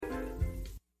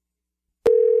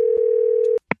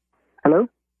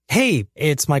Hey,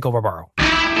 it's Michael Barbaro. The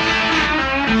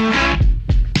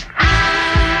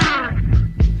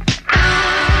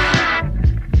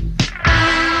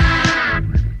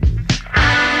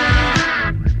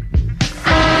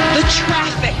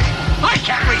traffic. I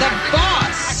can't wait. The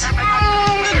boss.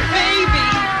 The baby.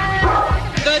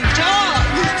 The dog.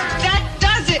 That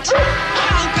does it.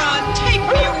 Calgon, take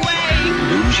me away.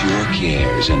 Lose your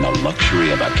cares in the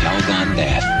luxury of a Calgon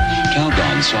bath.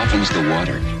 Calgon softens the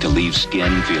water to leave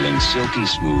skin feeling silky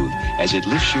smooth as it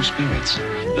lifts your spirits.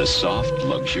 The soft,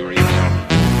 luxurious...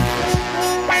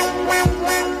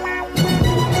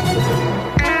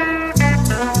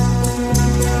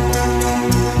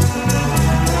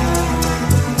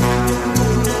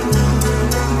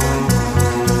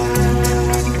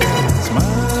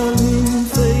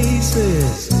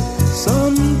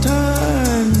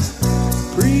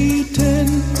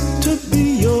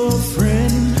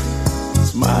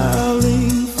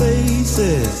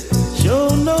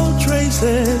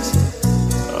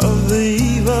 of the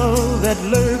evil that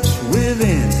lurks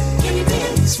within.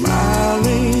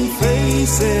 Smiling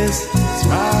faces,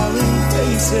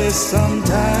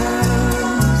 sometimes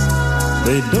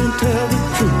they don't tell the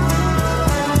truth.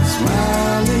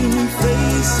 Smiling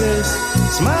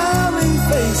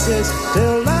faces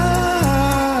tell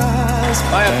lies.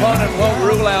 My opponent won't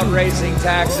rule out raising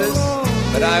taxes,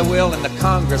 but I will, and the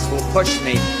Congress will push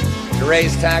me to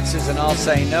raise taxes, and I'll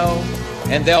say no.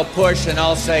 And they'll push, and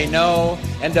I'll say no.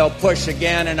 And they'll push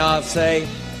again, and I'll say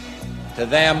to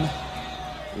them,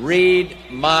 read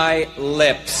my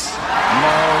lips.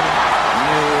 No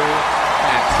new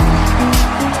taxes.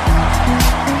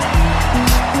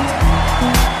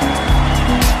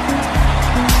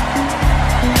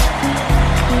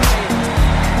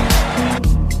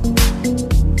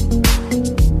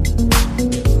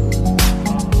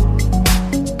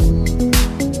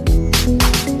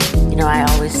 I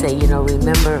always say,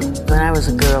 remember when I was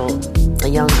a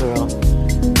young girl,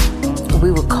 we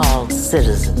were called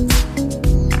citizens,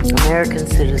 American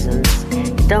citizens.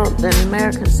 Then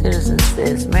American citizens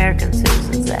this, American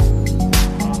citizens that.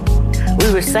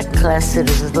 We were second-class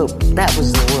citizens, but that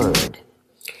was the word.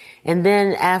 And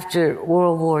then after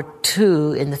World War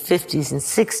II in the 50s and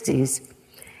 60s,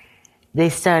 they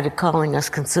started calling us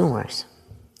consumers.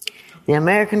 The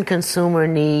American consumer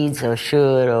needs or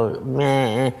should or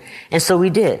meh. And so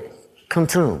we did,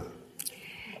 consume.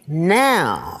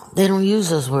 Now, they don't use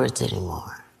those words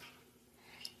anymore.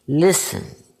 Listen,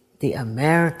 the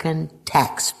American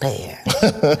taxpayer.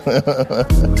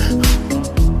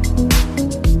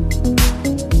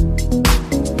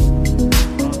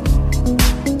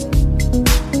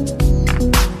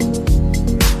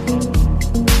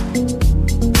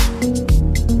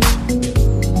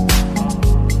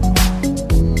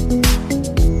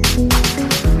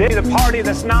 The party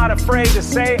that's not afraid to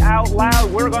say out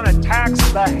loud, we're going to tax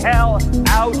the hell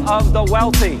out of the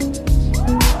wealthy.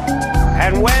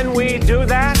 And when we do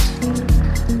that,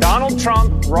 Donald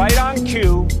Trump, right on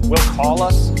cue, will call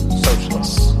us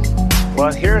socialists.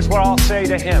 Well, here's what I'll say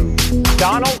to him.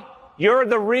 Donald, you're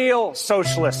the real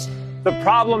socialist. The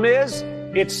problem is,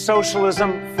 it's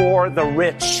socialism for the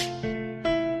rich.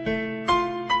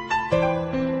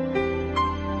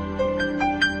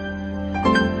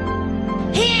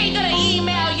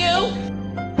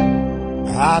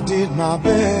 I did my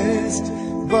best,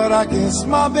 but I guess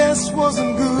my best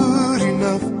wasn't good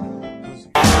enough.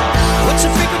 What's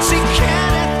your frequency,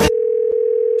 Kenneth?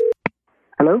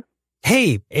 Hello?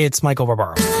 Hey, it's Michael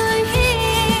Barbaro.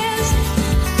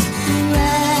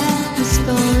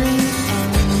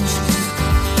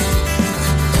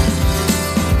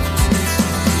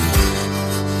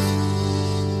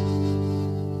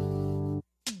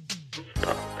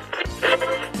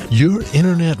 Your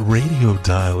internet radio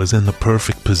dial is in the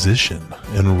perfect position,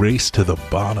 and Race to the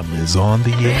Bottom is on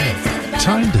the air.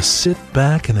 Time to sit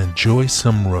back and enjoy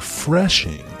some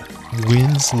refreshing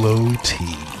Winslow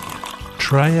tea.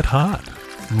 Try it hot,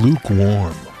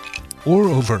 lukewarm, or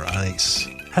over ice.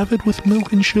 Have it with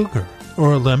milk and sugar,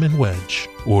 or a lemon wedge,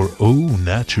 or au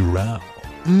naturel.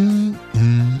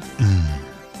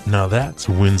 Now that's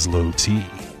Winslow tea.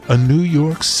 A New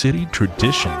York City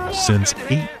tradition since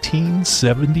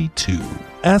 1872.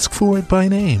 Ask for it by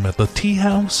name at the tea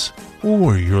house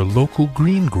or your local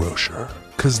greengrocer,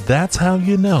 'cause that's how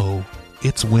you know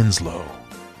it's Winslow.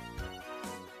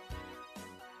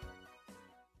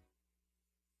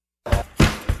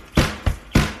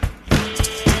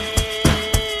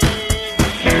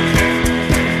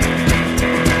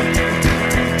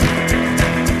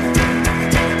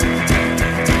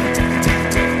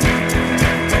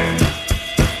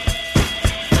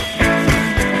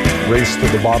 Race to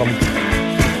the Bottom.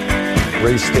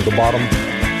 race to the bottom,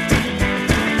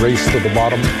 race to the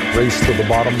bottom, race to the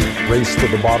bottom, race to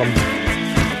the bottom,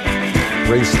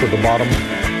 race to the bottom,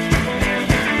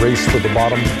 race to the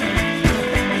bottom,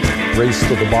 race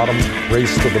to the bottom,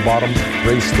 race to the bottom,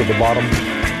 race to the bottom,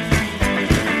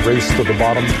 race to the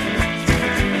bottom,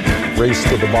 race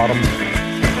to the bottom,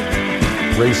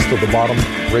 race to the bottom,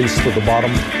 race to the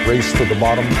bottom, race to the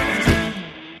bottom.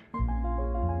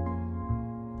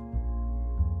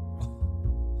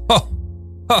 Ho,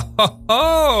 ho, ho,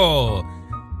 ho!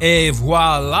 Et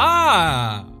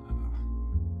voila!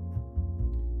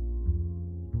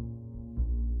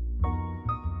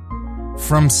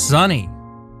 From sunny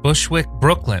Bushwick,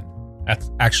 Brooklyn.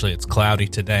 It's cloudy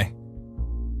today.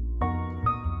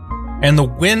 And the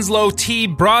Winslow Tea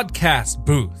broadcast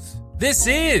booth. This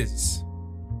is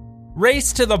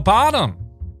Race to the Bottom.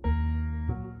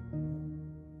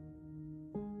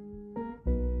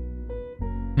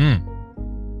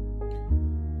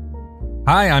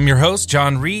 Hi, I'm your host,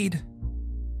 John Reed.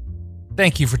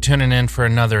 Thank you for tuning in for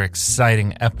another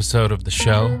exciting episode of the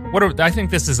show. I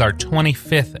think this is our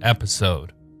 25th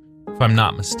episode, if I'm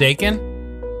not mistaken.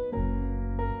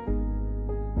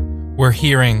 We're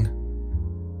hearing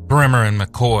Brimmer and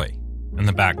McCoy in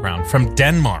the background from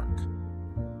Denmark.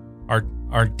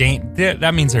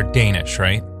 That means they're Danish,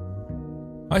 right? I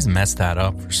always mess that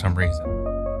up for some reason.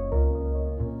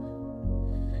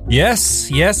 Yes.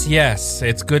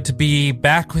 It's good to be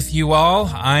back with you all.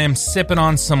 I am sipping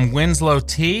on some Winslow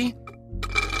tea.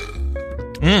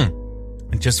 I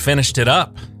just finished it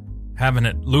up. Having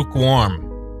it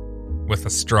lukewarm with a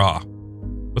straw.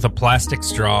 With a plastic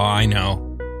straw, I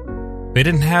know. They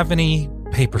didn't have any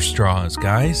paper straws,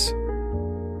 guys.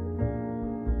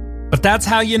 But that's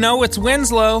how you know it's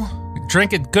Winslow.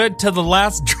 Drink it good to the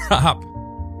last drop.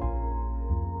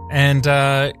 And,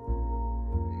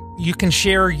 you can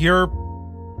share your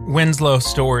Winslow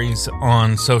stories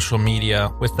on social media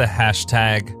with the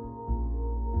hashtag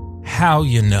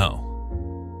HowYouKnow.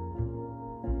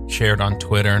 Share it on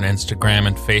Twitter and Instagram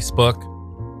and Facebook.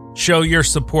 Show your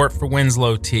support for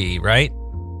Winslow Tea, right?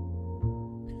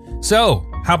 So,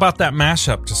 how about that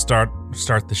mashup to start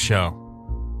the show?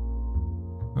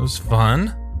 It was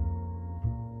fun.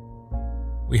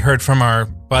 We heard from our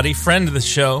buddy, friend of the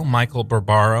show, Michael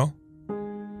Barbaro.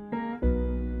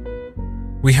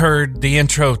 We heard the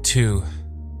intro to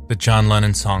the John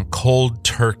Lennon song, Cold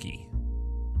Turkey.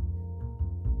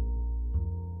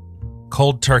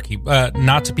 Cold Turkey,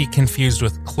 not to be confused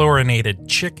with chlorinated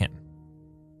chicken,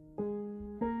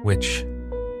 which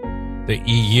the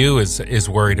EU is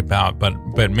worried about, but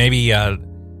maybe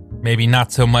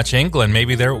not so much England.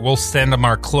 Maybe we'll send them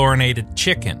our chlorinated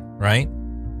chicken, right?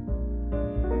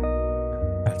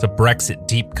 That's a Brexit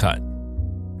deep cut.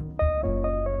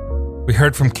 We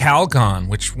heard from Calgon,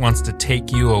 which wants to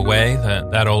take you away,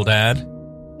 that old ad.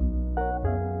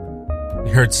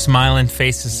 We heard Smiling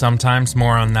Faces Sometimes,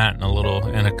 more on that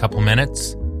in a couple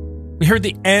minutes. We heard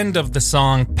the end of the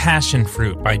song Passion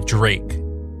Fruit by Drake.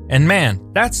 And man,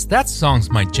 that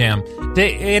song's my jam.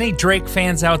 Any Drake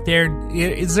fans out there,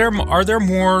 are there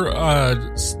more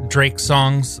Drake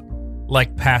songs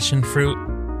like Passion Fruit?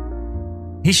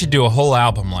 He should do a whole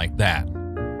album like that.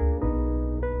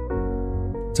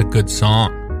 It's a good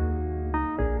song.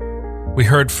 We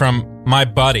heard from my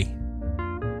buddy,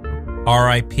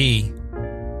 R.I.P.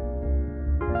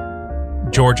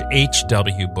 George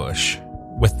H.W. Bush,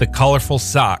 with the colorful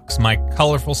socks, my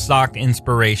colorful sock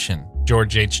inspiration,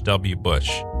 George H.W. Bush,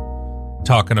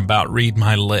 talking about Read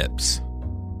My Lips.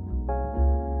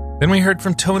 Then we heard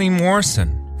from Toni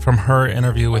Morrison from her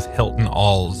interview with Hilton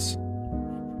Als,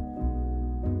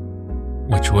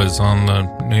 which was on the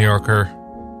New Yorker.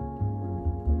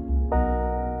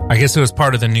 I guess it was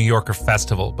part of the New Yorker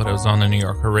Festival, but it was on the New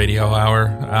Yorker Radio Hour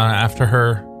after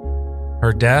her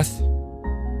death.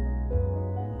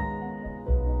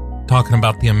 Talking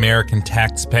about the American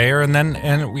taxpayer,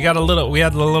 and we had a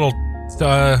little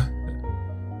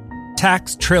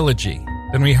tax trilogy.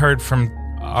 Then we heard from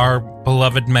our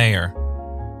beloved mayor,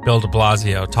 Bill de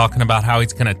Blasio, talking about how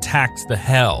he's going to tax the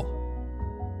hell.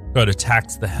 Go to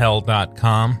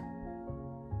taxthehell.com.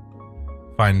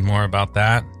 Find more about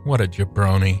that. What a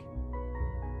jabroni.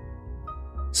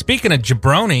 Speaking of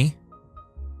jabroni,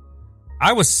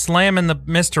 I was slamming the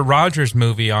Mr. Rogers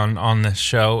movie on this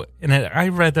show, and I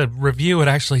read the review. It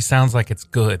actually sounds like it's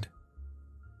good.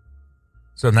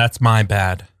 So that's my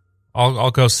bad. I'll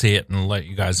go see it and let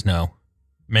you guys know.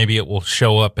 Maybe it will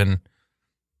show up in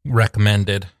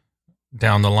recommended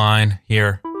down the line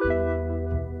here.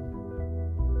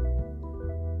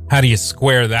 How do you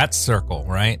square that circle,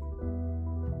 right?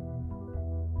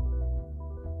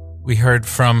 We heard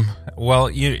from, well,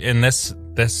 you in this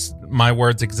my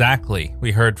words exactly.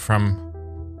 We heard from,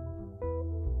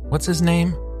 what's his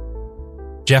name?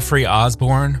 Jeffrey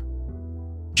Osborne.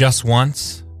 Just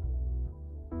Once.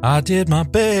 I did my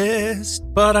best,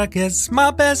 but I guess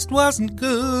my best wasn't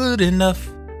good enough.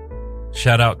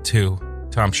 Shout out to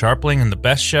Tom Sharpling and The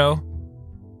Best Show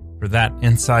for that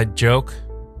inside joke.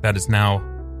 That is now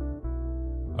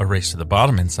a Race to the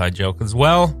Bottom inside joke as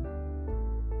well.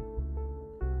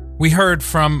 We heard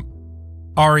from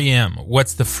REM,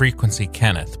 What's the Frequency,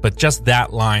 Kenneth? But just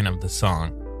that line of the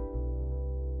song,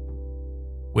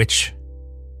 which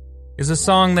is a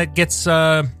song that gets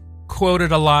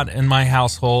quoted a lot in my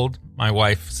household. My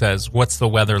wife says, "What's the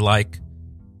weather like?"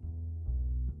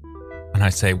 And I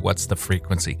say, "What's the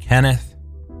frequency, Kenneth?"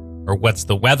 Or "What's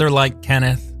the weather like,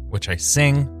 Kenneth?" which I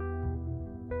sing.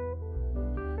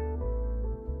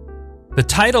 The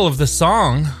title of the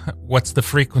song, What's the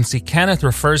Frequency, Kenneth,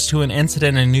 refers to an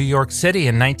incident in New York City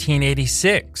in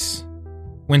 1986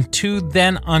 when two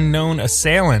then unknown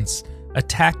assailants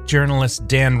attacked journalist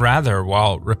Dan Rather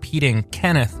while repeating,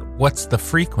 "Kenneth, what's the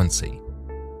frequency?"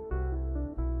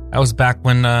 That was back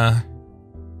when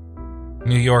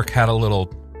New York had a little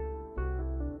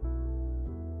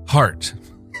heart,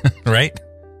 right?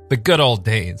 The good old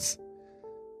days.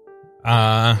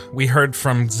 We heard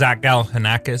from Zach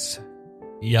Galifianakis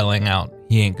yelling out,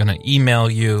 "He ain't gonna email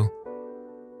you,"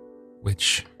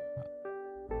 which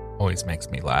always makes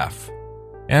me laugh.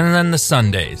 And then the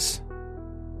Sundays.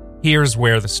 Here's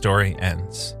where the story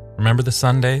ends. Remember the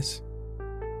Sundays?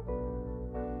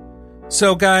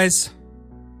 So, guys,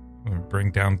 I'm going to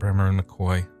bring down Bremer and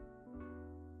McCoy.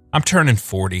 I'm turning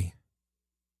 40.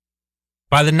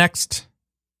 By the next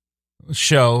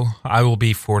show, I will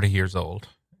be 40 years old.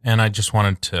 And I just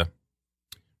wanted to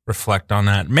reflect on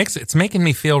that. It's making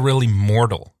me feel really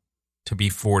mortal to be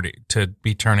 40, to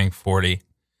be turning 40.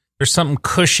 There's something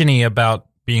cushiony about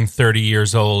being 30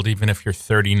 years old, even if you're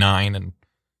 39 and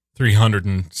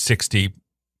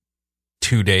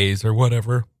 362 days or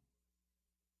whatever.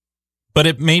 But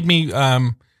it made me,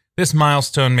 this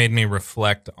milestone made me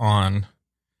reflect on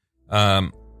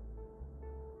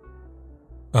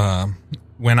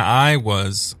when I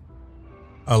was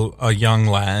a young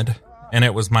lad, and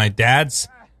it was my dad's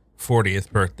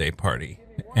 40th birthday party.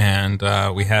 And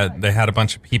they had a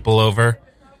bunch of people over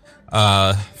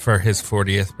for his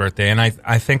 40th birthday, and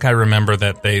I think I remember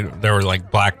that there were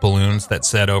like black balloons that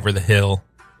said "Over the Hill."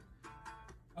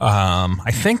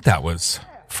 I think that was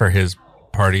for his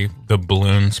party, the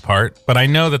balloons part, but I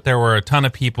know that there were a ton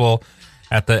of people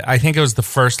at I think it was the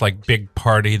first like big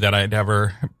party that I'd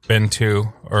ever been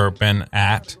to or been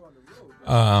at.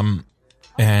 I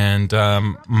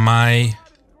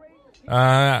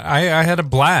had a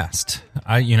blast.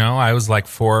 I was like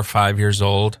 4 or 5 years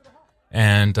old.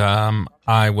 And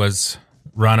I was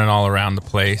running all around the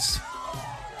place.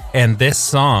 And this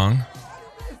song,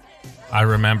 I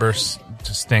remember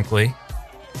distinctly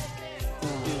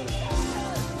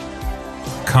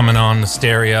coming on the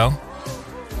stereo.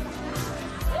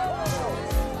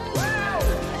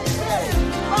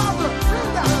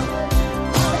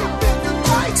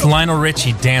 It's Lionel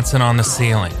Richie, Dancing on the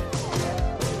Ceiling.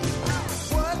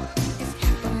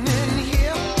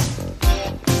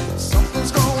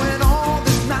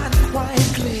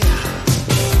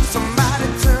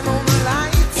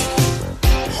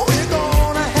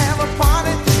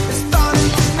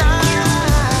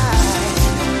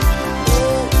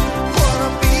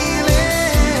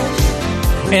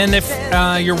 And if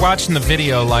you're watching the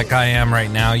video like I am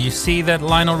right now, you see that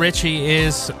Lionel Richie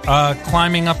is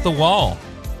climbing up the wall.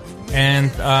 And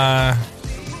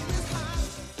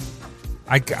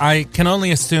I can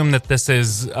only assume that this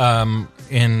is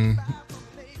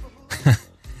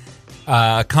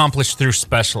accomplished through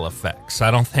special effects.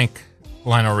 I don't think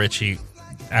Lionel Richie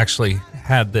actually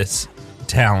had this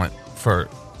talent for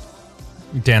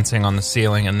dancing on the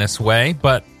ceiling in this way.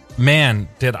 But man,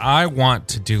 did I want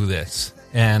to do this.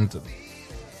 And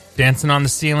Dancing on the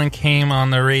Ceiling came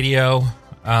on the radio.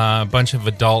 A bunch of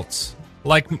adults.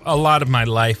 Like a lot of my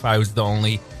life, I was the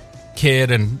only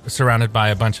kid and surrounded by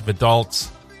a bunch of adults.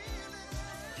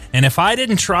 And if I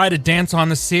didn't try to dance on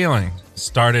the ceiling,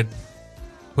 started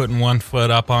putting one foot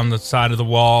up on the side of the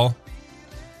wall.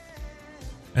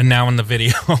 And now in the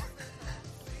video,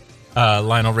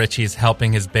 Lionel Richie is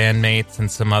helping his bandmates and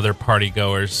some other party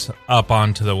goers up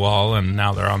onto the wall. And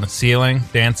now they're on the ceiling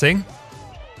dancing.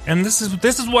 And this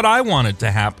is what I wanted to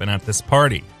happen at this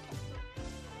party.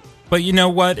 But you know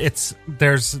what?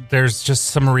 There's just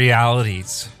some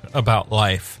realities about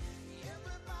life.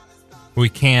 We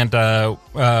can't.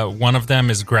 One of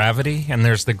them is gravity, and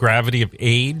there's the gravity of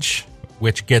age.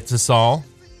 which gets us all.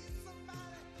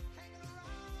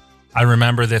 I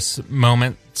remember this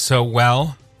moment so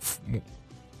well,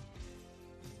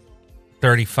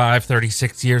 35,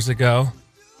 36 years ago.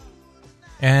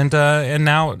 And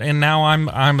now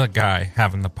I'm the guy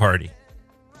having the party.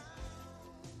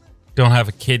 Don't have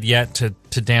a kid yet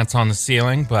to dance on the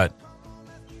ceiling, but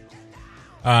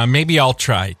maybe I'll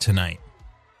try tonight.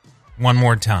 One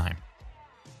more time.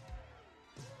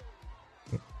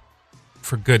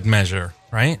 For good measure,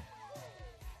 right?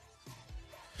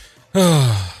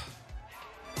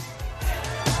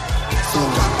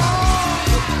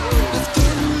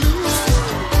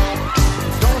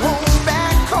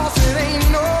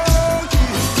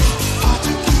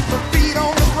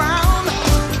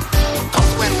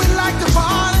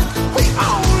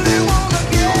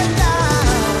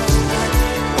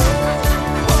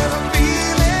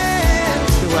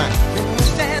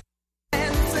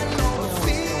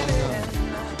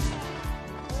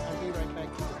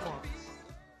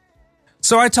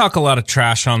 So I talk a lot of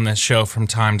trash on this show from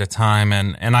time to time,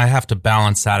 and I have to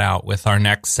balance that out with our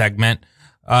next segment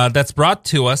that's brought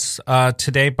to us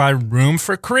today by Room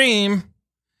for Cream,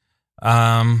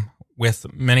 with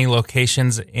many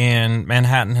locations in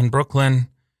Manhattan and Brooklyn,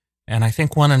 and I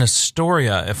think one in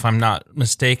Astoria, if I'm not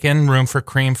mistaken. Room for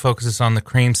Cream focuses on the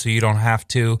cream so you don't have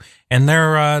to, and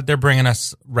they're bringing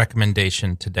us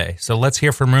recommendation today. So let's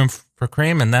hear from Room for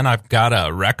Cream, and then I've got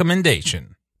a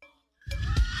recommendation.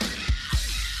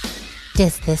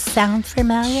 Does this sound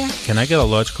familiar? Can I get a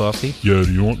large coffee? Yeah,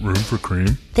 do you want Room for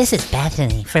Cream? This is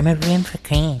Bethany from A Room for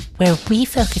Cream, where we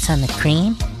focus on the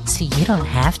cream so you don't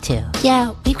have to.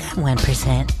 Yeah, we've got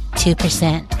 1%,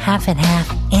 2%, half and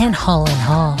half, and whole and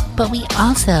whole. But we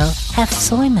also have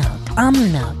soy milk,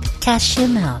 almond milk, cashew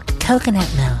milk,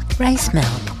 coconut milk, rice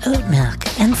milk, oat milk,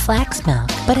 and flax milk.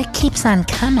 But it keeps on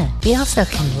coming. We also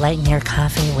can lighten your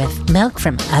coffee with milk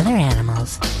from other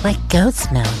animals, like goat's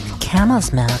milk,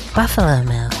 camel's milk, buffalo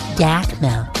milk, yak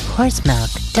milk, horse milk,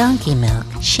 donkey milk,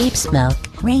 sheep's milk,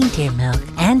 reindeer milk,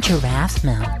 and giraffe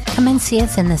milk. Come and see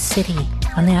us in the city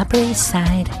on the Upper East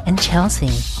Side and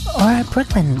Chelsea, or our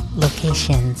Brooklyn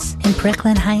locations in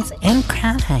Brooklyn Heights and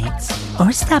Crown Heights,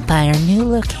 or stop by our new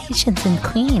locations in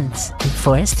Queens, in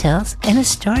Forest Hills, and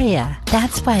Astoria.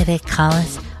 That's why they call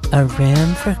us A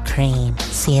Room for Cream.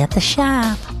 See you at the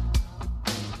shop.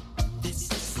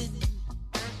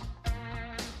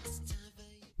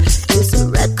 It's a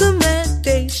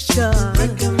recommendation.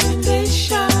 It's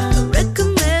a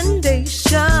recommendation.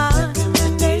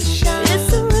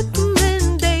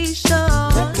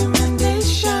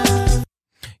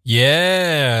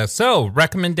 Yeah. So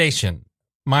recommendation.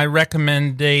 My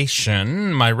recommended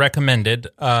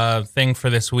thing for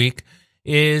this week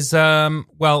is I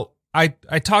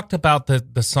talked about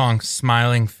the song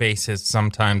Smiling Faces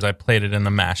sometimes. I played it in the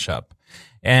mashup.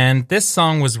 And this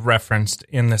song was referenced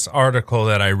in this article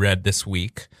that I read this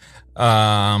week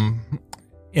in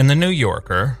The New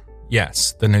Yorker.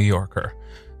 Yes, The New Yorker.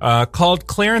 Called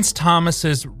Clarence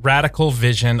Thomas's Radical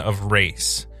Vision of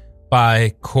Race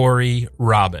by Corey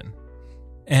Robin.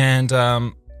 And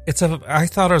I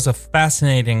thought it was a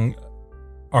fascinating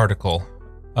article.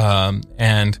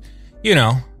 And, you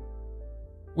know,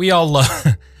 we all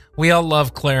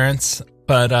love Clarence,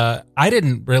 but I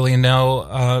didn't really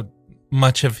know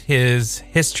much of his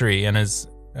history and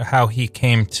how he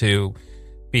came to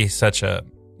be such a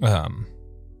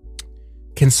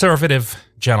conservative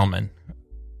gentleman.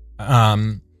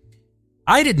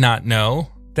 I did not know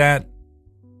that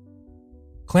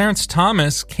Clarence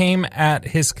Thomas came at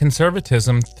his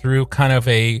conservatism through kind of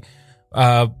a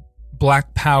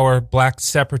black power, black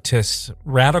separatist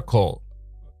radical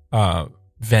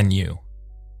venue.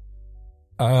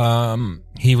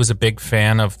 He was a big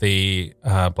fan of the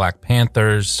Black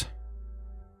Panthers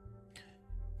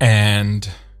and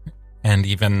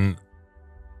even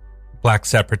black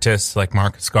separatists like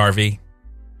Marcus Garvey.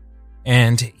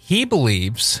 And he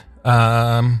believes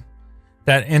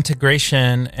that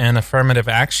integration and affirmative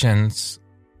action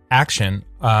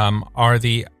are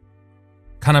the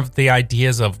kind of the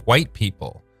ideas of white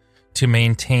people to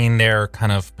maintain their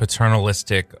kind of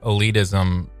paternalistic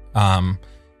elitism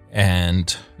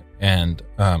and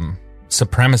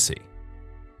supremacy.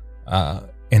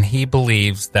 And he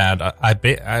believes that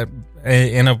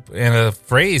in a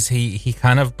phrase, he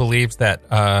kind of believes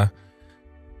that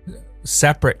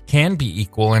separate can be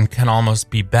equal and can almost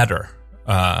be better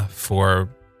for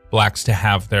blacks to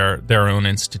have their own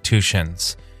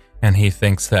institutions. And he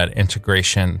thinks that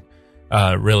integration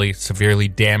really severely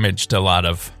damaged a lot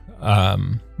of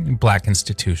black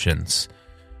institutions.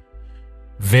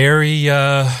 Very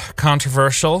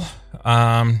controversial,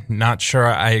 Not sure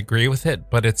I agree with it,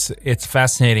 but it's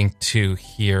fascinating to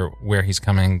hear where he's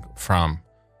coming from.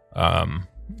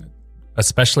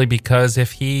 Especially because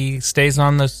if he stays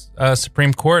on the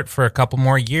Supreme Court for a couple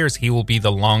more years, he will be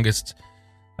the longest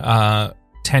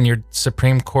tenured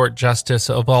Supreme Court justice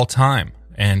of all time.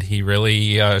 And he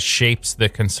really shapes the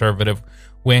conservative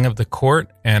wing of the court.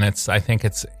 And I think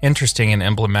it's interesting and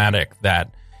emblematic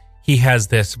that he has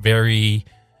this very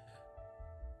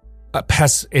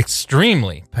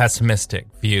extremely pessimistic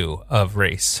view of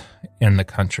race in the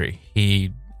country.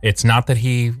 It's not that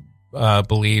he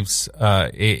believes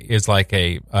it is like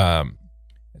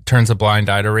turns a blind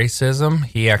eye to racism.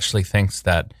 He actually thinks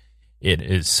that it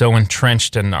is so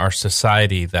entrenched in our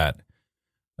society that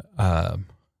I'm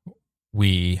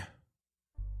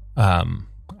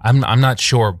not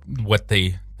sure what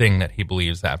the thing that he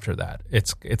believes after that.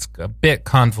 It's a bit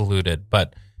convoluted,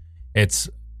 but it's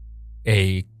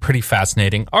a pretty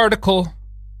fascinating article.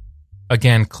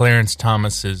 Again, Clarence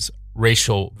Thomas's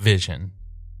radical vision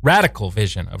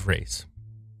of race.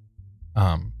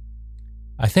 I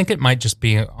think it might just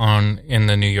be in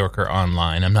the New Yorker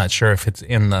online. I'm not sure if it's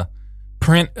in the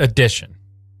print edition.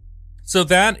 So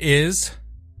that is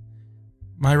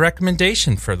my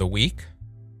recommendation for the week.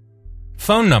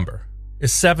 Phone number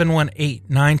is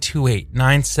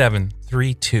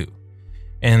 718-928-9732.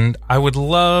 And I would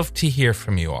love to hear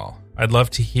from you all. I'd love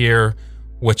to hear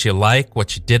what you like,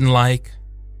 what you didn't like,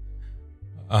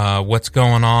 what's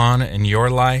going on in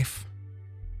your life.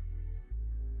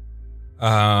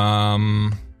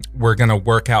 We're going to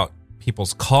work out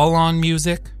people's call-on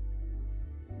music.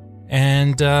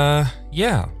 And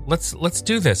let's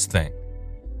do this thing.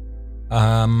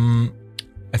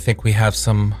 I think we have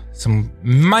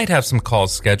might have some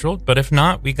calls scheduled, but if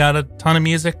not, we got a ton of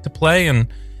music to play, and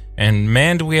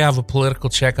man, do we have a political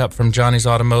checkup from Johnny's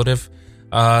Automotive.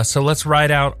 So let's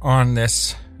ride out on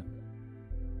this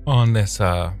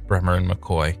Bremer and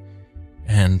McCoy,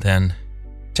 and then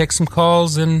take some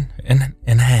calls and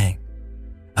hang.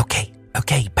 Okay,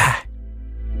 bye.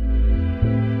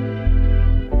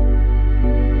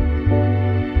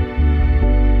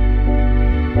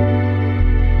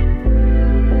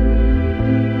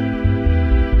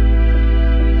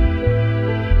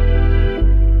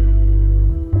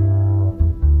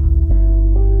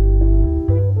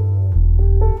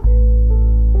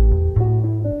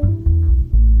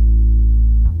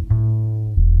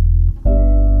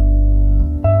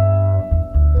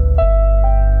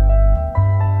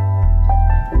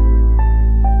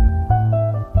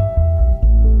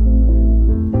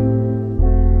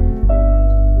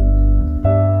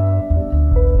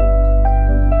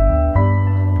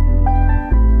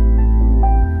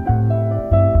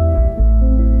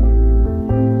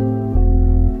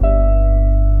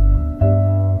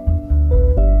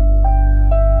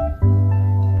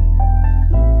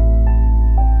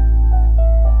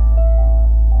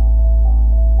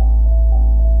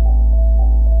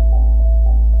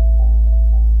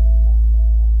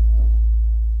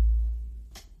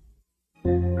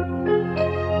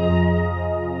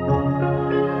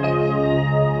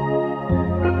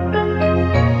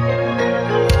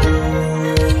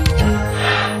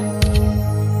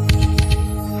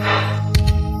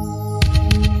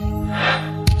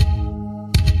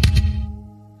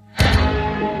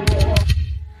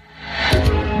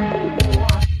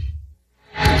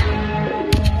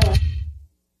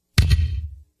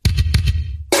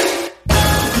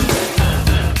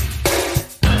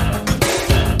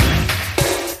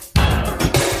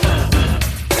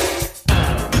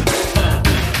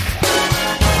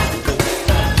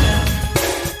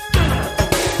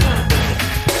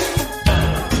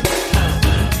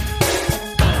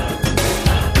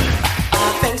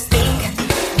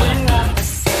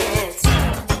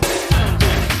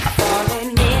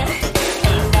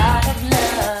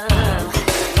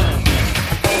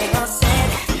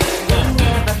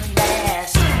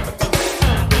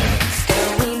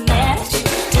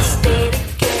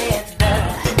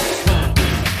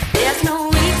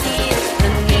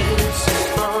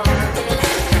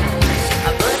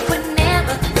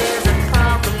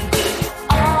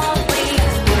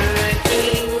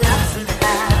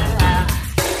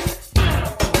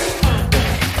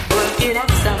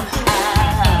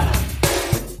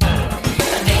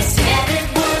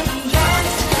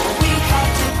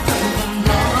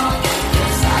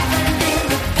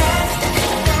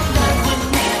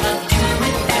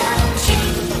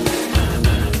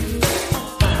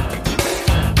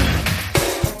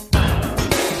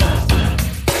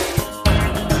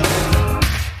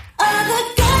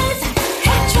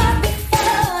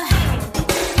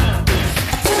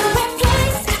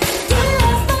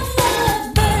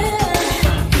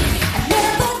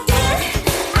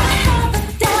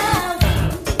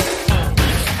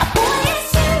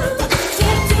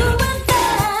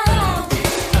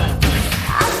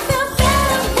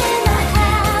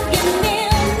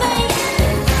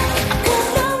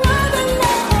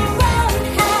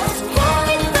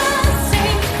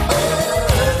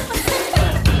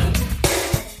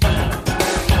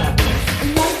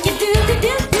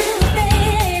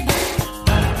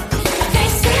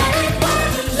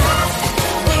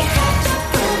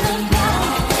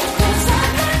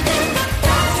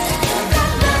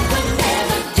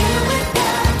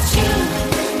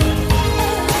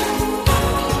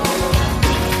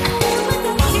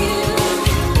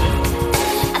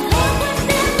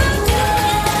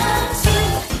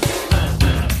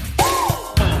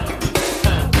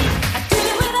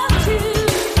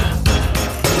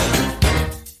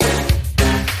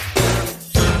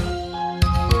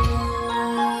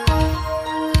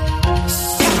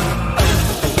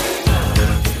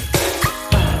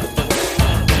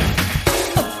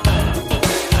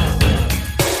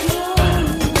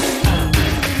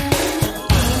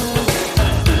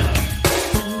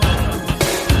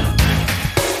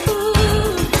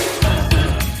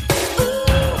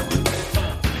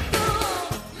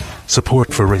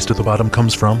 Support for Race to the Bottom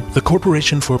comes from the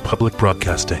Corporation for Public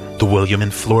Broadcasting, the William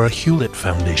and Flora Hewlett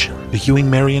Foundation, the Ewing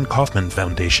Marion Kaufman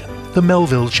Foundation, the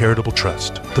Melville Charitable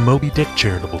Trust, the Moby Dick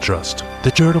Charitable Trust,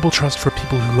 the Charitable Trust for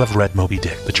people who have read Moby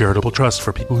Dick, the Charitable Trust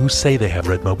for people who say they have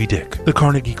read Moby Dick, the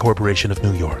Carnegie Corporation of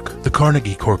New York, the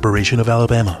Carnegie Corporation of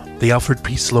Alabama, the Alfred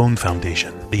P. Sloan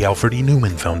Foundation, the Alfred E.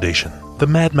 Newman Foundation, the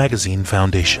Mad Magazine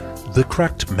Foundation, the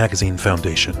Cracked Magazine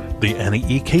Foundation, the Annie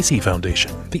E. Casey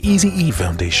Foundation, the Easy E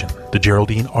Foundation, the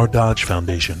Geraldine R. Dodge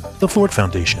Foundation, the Ford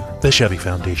Foundation, the Chevy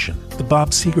Foundation, the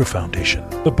Bob Seger Foundation,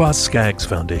 the Boz Scaggs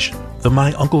Foundation, the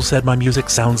My Uncle Said My Music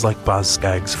Sounds Like Boz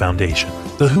Scaggs Foundation,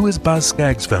 the Who is Boz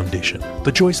Scaggs Foundation,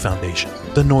 the Joyce Foundation,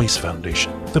 the Noyce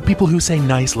Foundation, the People Who Say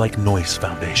Nice Like Noyce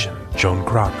Foundation, Joan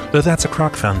Kroc, the That's a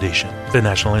Kroc Foundation, the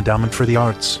National Endowment for the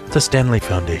Arts, the Stanley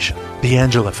Foundation, the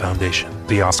Angela Foundation,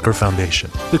 the Oscar Foundation,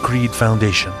 the Creed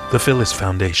Foundation, the Phyllis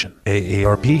Foundation,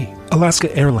 AARP,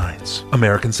 Alaska Airlines,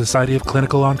 American Society of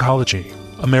Clinical Oncology,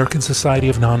 American Society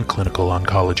of Non-Clinical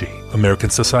Oncology, American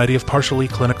Society of Partially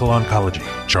Clinical Oncology,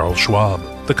 Charles Schwab,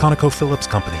 the ConocoPhillips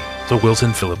Company, the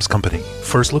Wilson Phillips Company,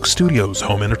 First Look Studios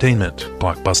Home Entertainment,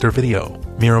 Blockbuster Video,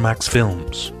 Miramax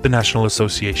Films, the National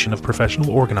Association of Professional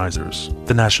Organizers,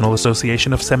 the National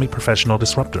Association of Semi-Professional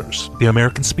Disruptors, the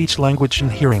American Speech Language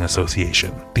and Hearing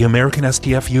Association, the American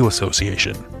STFU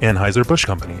Association, Anheuser-Busch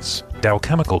Companies, Dow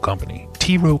Chemical Company,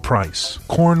 T. Rowe Price,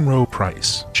 Corn Rowe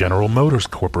Price, General Motors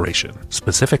Corporation,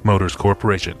 Specific Motors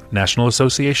Corporation, National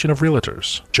Association of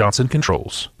Realtors, Johnson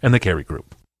Controls, and the Carey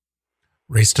Group.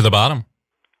 Race to the Bottom.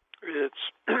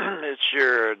 It's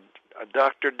your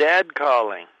Dr. Dad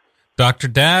calling. Dr.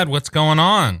 Dad, what's going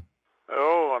on?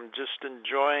 Oh, I'm just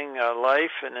enjoying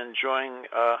life and enjoying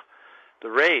the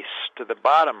race to the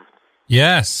bottom.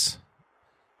 Yes.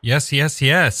 Yes.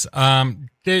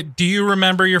 Do you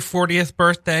remember your 40th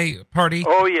birthday party?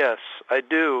 Oh, yes, I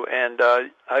do. And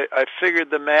I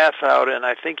figured the math out, and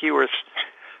I think you were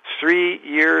 3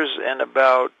 years and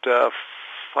about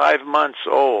 5 months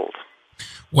old.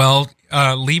 Well,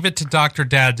 leave it to Dr.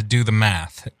 Dad to do the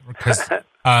math. Because,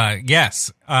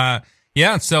 yes.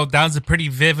 Yeah, so that was a pretty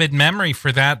vivid memory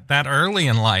for that early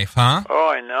in life, huh? Oh,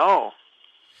 I know.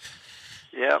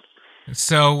 Yep.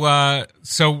 So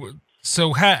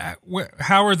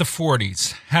how are the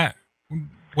 40s?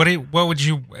 What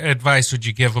advice would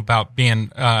you give about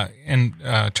being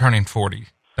turning 40,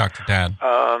 Dr. Dad?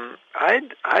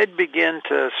 I'd begin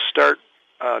to start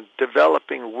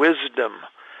developing wisdom.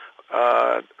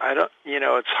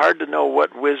 It's hard to know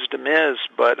what wisdom is,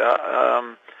 but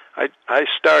I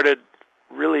started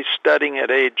really studying at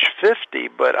age 50,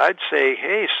 but I'd say,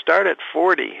 hey, start at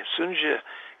 40. As soon as you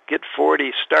get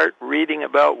 40, start reading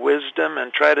about wisdom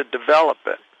and try to develop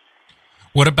it.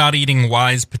 What about eating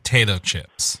Wise potato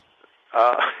chips?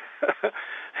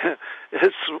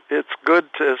 It's good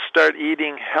to start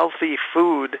eating healthy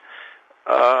food,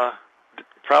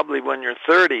 probably when you're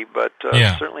 30, but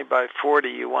certainly by 40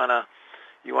 you want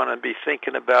to be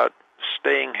thinking about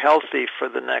staying healthy for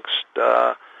the next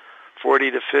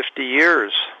 40 to 50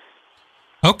 years.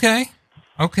 Okay.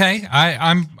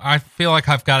 I feel like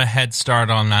I've got a head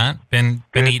start on that. Been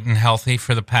eating healthy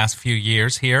for the past few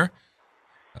years here,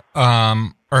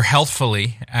 or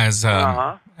healthfully, as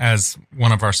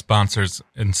one of our sponsors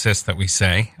insists that we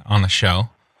say on the show.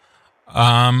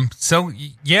 So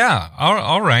yeah,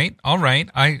 all right.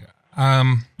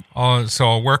 So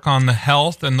I'll work on the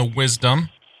health and the wisdom.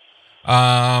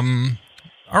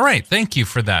 All right. Thank you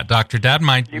for that, Dr. Dad.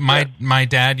 My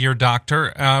dad, your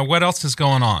doctor. What else is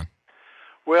going on?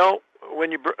 Well,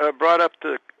 when you brought up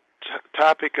the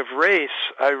topic of race,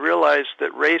 I realized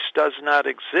that race does not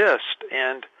exist,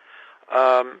 and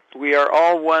we are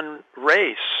all one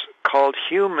race called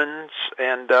humans,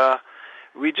 and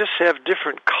we just have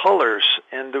different colors.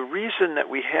 And the reason that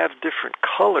we have different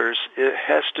colors, it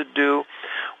has to do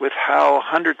with how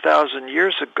 100,000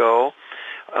 years ago,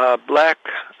 black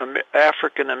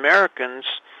African Americans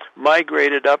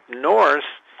migrated up north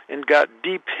and got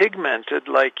depigmented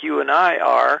like you and I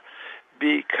are,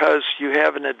 because you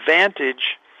have an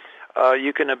advantage.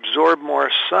 You can absorb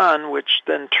more sun, which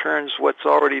then turns what's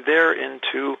already there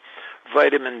into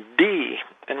vitamin D.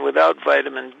 And without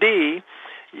vitamin D,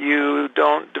 you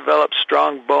don't develop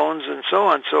strong bones and so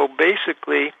on. So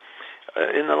basically,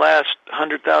 in the last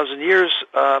 100,000 years,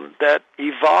 that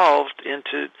evolved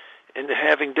into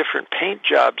having different paint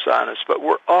jobs on us. But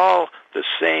we're all the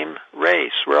same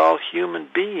race. We're all human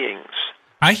beings.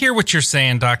 I hear what you're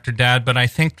saying, Dr. Dad, but I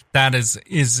think that is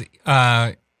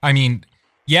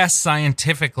yes,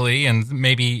 scientifically and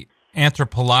maybe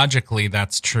anthropologically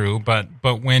that's true, but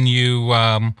when you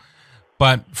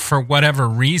but for whatever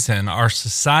reason, our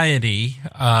society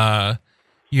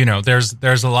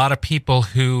there's a lot of people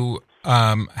who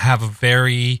have a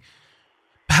very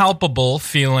palpable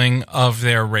feeling of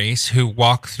their race, who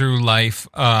walk through life,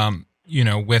 in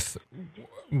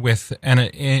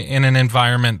an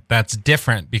environment that's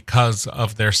different because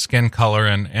of their skin color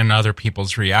and other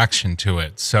people's reaction to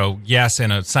it. So yes, in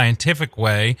a scientific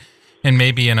way and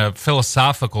maybe in a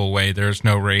philosophical way, there's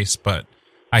no race, but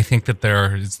I think that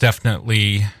there is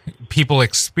definitely people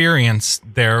experience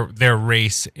their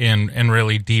race in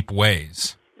really deep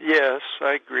ways. Yes,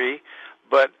 I agree.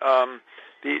 But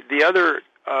the other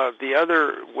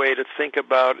way to think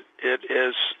about it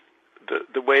is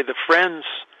the way the Friends,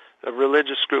 the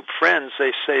religious group Friends,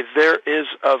 they say there is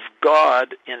of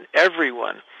God in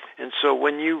everyone. And so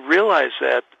when you realize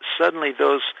that, suddenly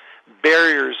those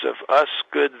barriers of us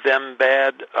good, them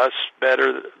bad, us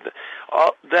better,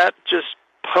 all that just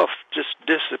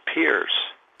disappears.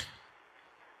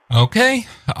 Okay,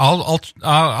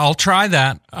 I'll try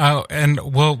that, and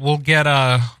we'll get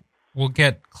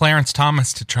Clarence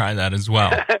Thomas to try that as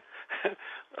well.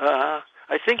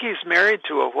 I think he's married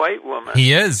to a white woman.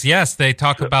 He is, yes. They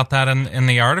talk about that in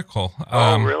the article.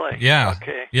 Oh, really? Yeah.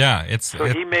 Okay. Yeah.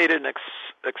 He made an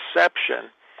exception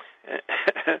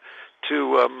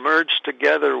to merge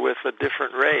together with a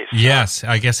different race. Yes,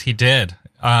 I guess he did.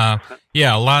 A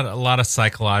lot of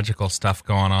psychological stuff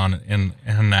going on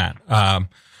in that.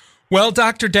 Well,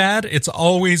 Dr. Dad, it's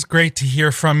always great to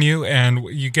hear from you, and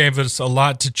you gave us a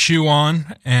lot to chew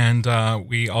on, and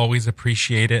we always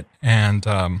appreciate it. And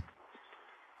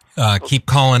keep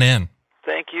calling in.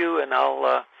 Thank you, and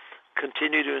I'll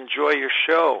continue to enjoy your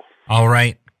show. All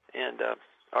right. And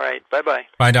all right, bye-bye.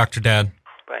 Bye, Dr. Dad.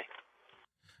 Bye.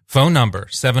 Phone number,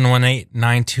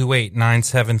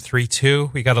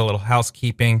 718-928-9732. We got a little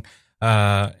housekeeping,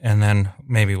 and then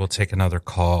maybe we'll take another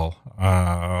call.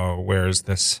 Where is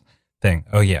this thing?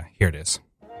 Oh, yeah, here it is.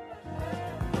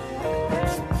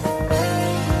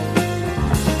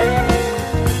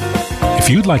 If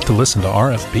you'd like to listen to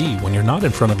RFB when you're not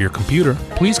in front of your computer,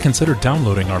 please consider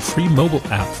downloading our free mobile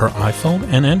app for iPhone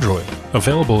and Android,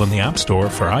 available in the App Store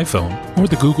for iPhone or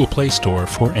the Google Play Store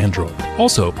for Android.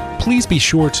 Also, please be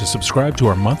sure to subscribe to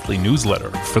our monthly newsletter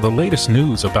for the latest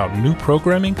news about new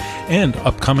programming and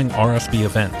upcoming RFB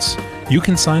events. You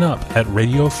can sign up at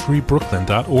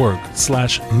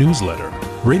radiofreebrooklyn.org/newsletter.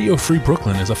 Radio Free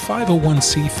Brooklyn is a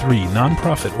 501c3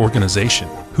 nonprofit organization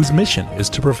whose mission is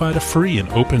to provide a free and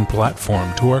open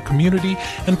platform to our community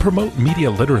and promote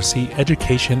media literacy,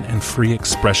 education, and free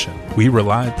expression. We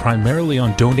rely primarily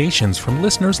on donations from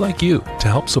listeners like you. To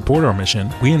help support our mission,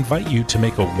 we invite you to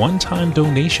make a one-time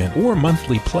donation or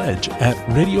monthly pledge at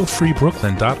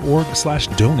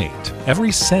radiofreebrooklyn.org/donate.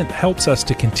 Every cent helps us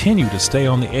to continue to stay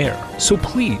on the air. So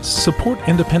please support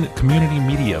independent community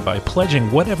media by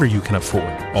pledging whatever you can afford.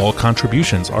 All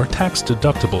contributions are tax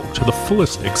deductible to the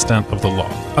fullest extent of the law.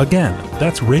 Again,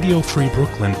 that's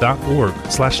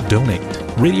radiofreebrooklyn.org/donate.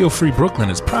 Radio Free Brooklyn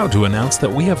is proud to announce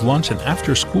that we have launched an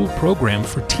after-school program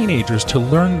for teenagers to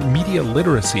learn media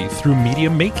literacy through media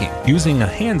making, using a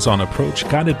hands-on approach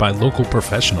guided by local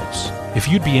professionals. If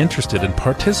you'd be interested in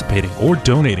participating or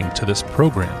donating to this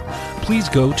program, please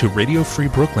go to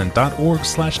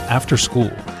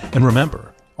radiofreebrooklyn.org/afterschool. And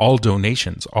remember, all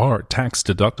donations are tax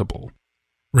deductible.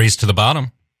 Race to the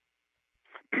bottom.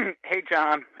 Hey,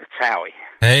 John, it's Howie.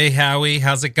 Hey, Howie,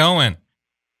 how's it going?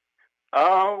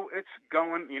 Oh, it's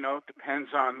going, depends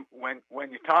on when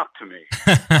you talk to me.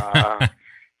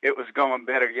 It was going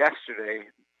better yesterday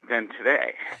than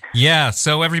today. Yeah,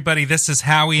 so everybody, this is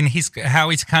Howie, and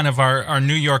Howie's kind of our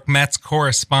New York Mets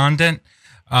correspondent,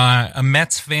 a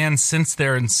Mets fan since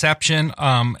their inception,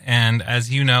 and as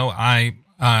you know, I,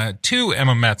 too, am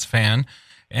a Mets fan,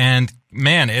 and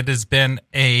man, it has been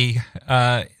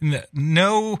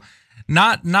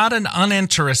not an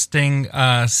uninteresting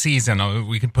season.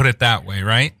 We could put it that way,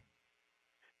 right?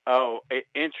 Oh,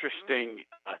 interesting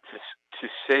to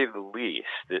say the least.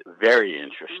 Very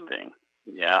interesting.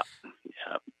 Yeah.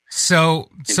 So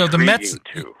the Mets,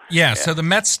 too. So the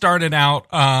Mets started out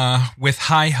with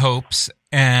high hopes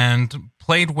and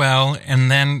played well,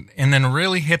 and then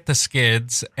really hit the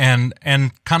skids, and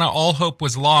kind of all hope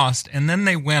was lost, and then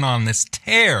they went on this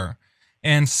tear,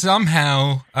 and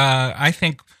somehow I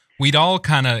think we'd all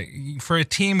kind of, for a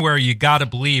team where you got to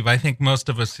believe, I think most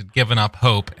of us had given up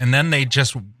hope, and then they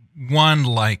just won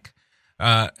like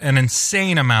an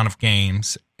insane amount of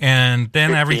games, and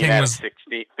then everything was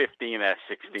 15 out of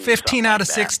 16. 15 out of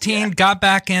 16, got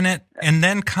back in it, and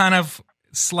then kind of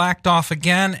slacked off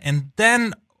again, and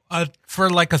then for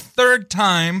like a third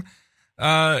time,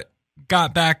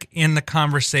 got back in the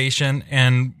conversation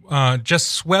and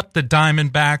just swept the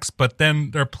Diamondbacks, but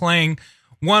then they're playing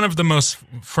one of the most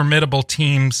formidable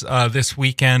teams this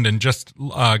weekend, and just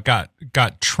got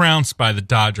trounced by the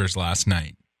Dodgers last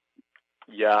night.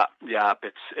 Yeah.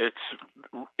 It's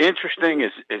interesting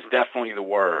is definitely the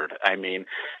word. I mean,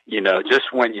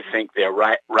 just when you think they're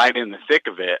right in the thick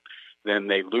of it, then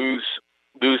they lose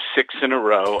 6 in a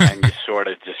row, and you sort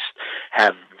of just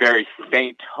have very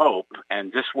faint hope.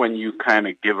 And just when you kind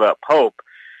of give up hope,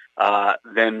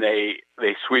 then they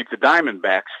sweep the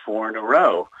Diamondbacks 4 in a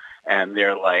row, and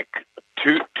they're like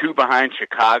two behind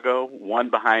Chicago, 1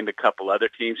 behind a couple other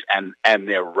teams, and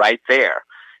they're right there.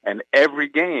 And every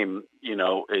game,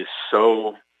 is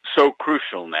so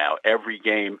crucial now. Every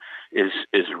game is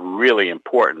really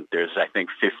important. There's, I think,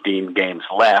 15 games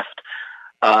left.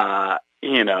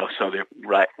 So they're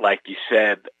right, like you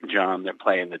said, John, they're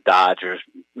playing the Dodgers,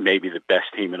 maybe the best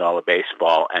team in all of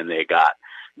baseball, and they got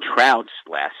trounced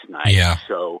last night. Yeah.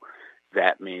 So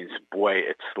that means, boy,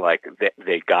 it's like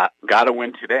they got to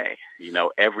win today.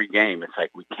 Every game, it's like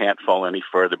we can't fall any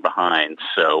further behind.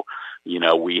 So,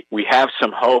 we have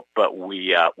some hope, but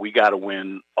we got to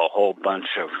win a whole bunch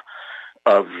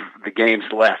of the games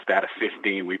left. Out of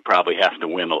 15, we probably have to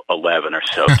win 11 or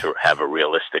so to have a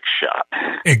realistic shot.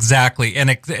 Exactly.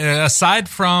 And aside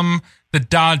from the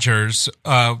Dodgers,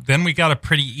 then we got a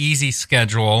pretty easy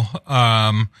schedule.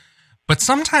 But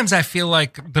sometimes I feel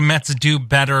like the Mets do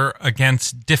better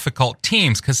against difficult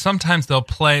teams, because sometimes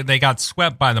they got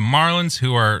swept by the Marlins,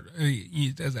 who are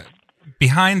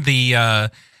behind the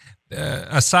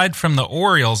aside from the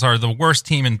Orioles, are the worst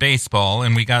team in baseball,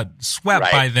 and we got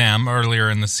swept by them earlier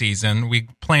in the season. We're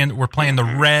playing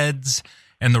the Reds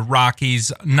and the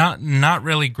Rockies, not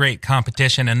really great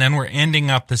competition, and then we're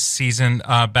ending up the season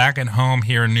back at home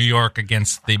here in New York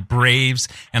against the Braves.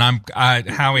 And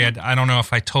Howie, I don't know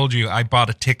if I told you, I bought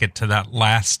a ticket to that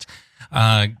last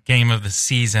game of the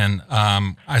season,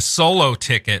 a solo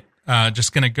ticket.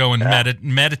 Just going to go and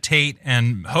meditate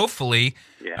and hopefully,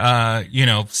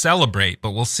 celebrate,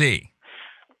 but we'll see.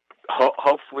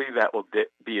 Hopefully that will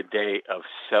be a day of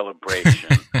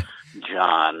celebration,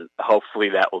 John. Hopefully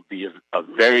that will be a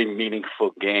very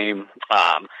meaningful game.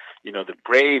 The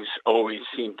Braves always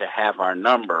seem to have our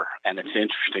number, and it's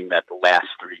interesting that the last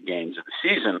 3 games of the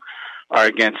season are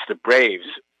against the Braves,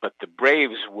 but the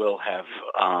Braves will have,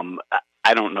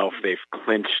 I don't know if they've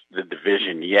clinched the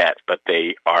division yet, but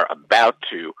they are about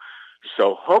to.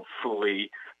 So hopefully,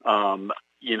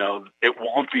 it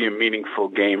won't be a meaningful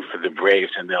game for the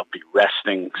Braves, and they'll be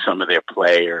resting some of their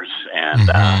players, and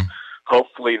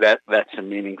hopefully that's a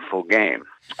meaningful game.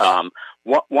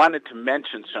 Wanted to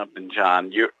mention something,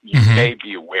 John. You may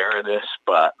be aware of this,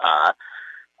 but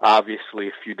obviously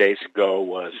a few days ago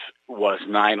was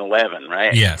 9/11,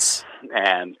 right? Yes.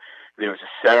 And there was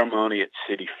a ceremony at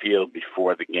Citi Field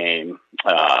before the game,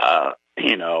 a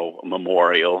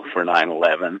memorial for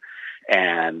 9/11,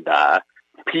 and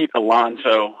Pete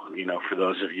Alonso, for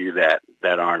those of you that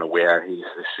aren't aware, he's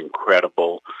this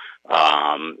incredible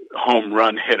home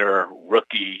run hitter,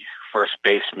 rookie first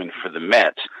baseman for the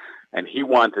Mets. And he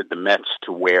wanted the Mets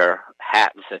to wear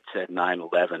hats that said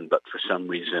 9/11, but for some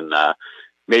reason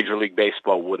Major League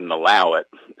Baseball wouldn't allow it.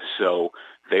 So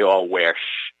they all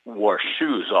wore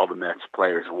shoes. All the Mets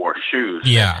players wore shoes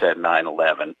that said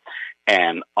 9/11.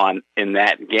 And in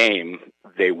that game,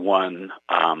 they won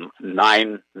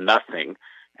 9-0,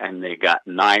 and they got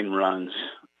 9 runs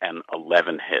and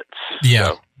 11 hits. Yeah.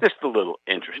 So just a little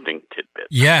interesting tidbit.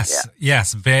 Yes.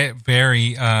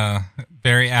 Very,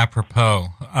 very apropos.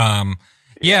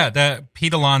 That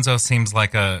Pete Alonso seems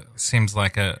like a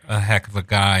heck of a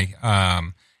guy.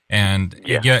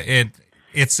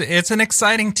 It's an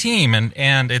exciting team,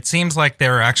 and it seems like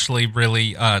they're actually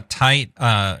really tight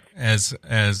as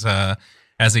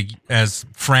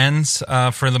friends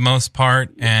for the most part,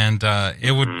 and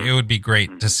it would be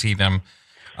great to see them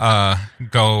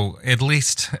go at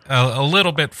least a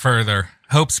little bit further.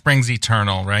 Hope springs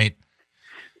eternal, right?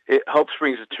 Hope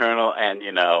springs eternal, and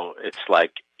it's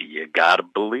like you gotta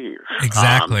believe.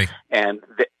 Exactly. And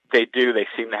they do. They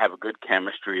seem to have a good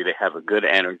chemistry. They have a good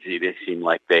energy. They seem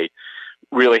like they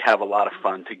really have a lot of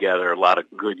fun together. A lot of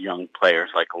good young players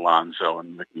like Alonso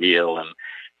and McNeil and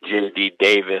J.D.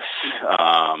 Davis,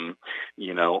 and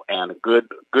a good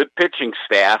pitching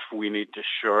staff. We need to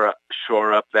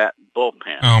shore up that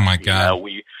bullpen. Oh my God!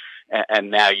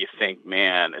 And now you think,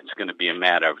 man, it's going to be a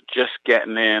matter of just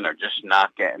getting in or just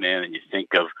not getting in. And you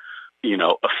think of,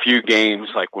 a few games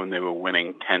like when they were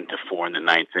winning 10-4 in the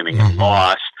 9th inning and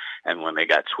lost, and when they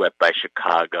got swept by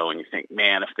Chicago. And you think,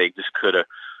 man, if they just could have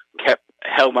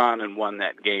held on and won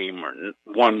that game, or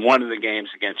won one of the games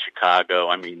against Chicago.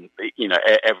 I mean,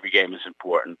 every game is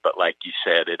important, but like you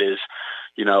said, it is,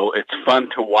 it's fun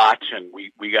to watch, and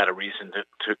we got a reason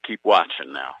to keep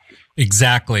watching now.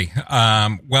 Exactly.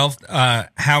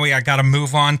 Howie, I got to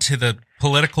move on to the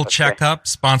political checkup,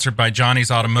 sponsored by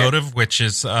Johnny's Automotive, which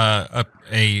is a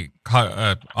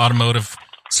automotive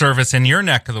service in your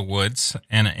neck of the woods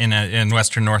in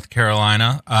Western North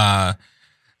Carolina.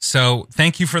 So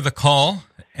thank you for the call,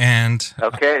 and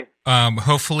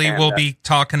hopefully we'll be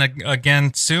talking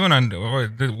again soon on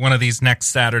one of these next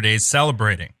Saturdays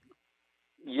celebrating.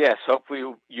 Yes, hopefully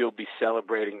you'll be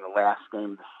celebrating the last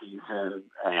game of the season,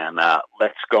 and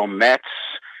let's go Mets.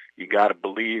 You got to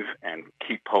believe and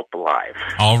keep hope alive.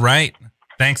 All right.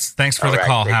 Thanks for the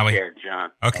call, take Howie. Care, John.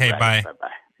 Okay, right, bye.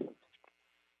 Bye-bye.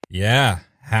 Yeah,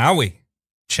 Howie,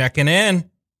 checking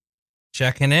in.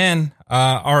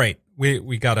 All right.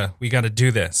 We gotta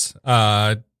do this.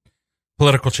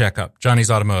 Political checkup.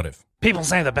 Johnny's Automotive. People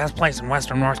say the best place in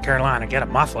Western North Carolina to get a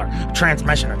muffler, a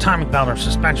transmission, a timing belt, or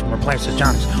suspension replaced at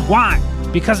Johnny's. Why?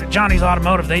 Because at Johnny's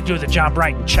Automotive, they do the job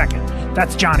right and check it.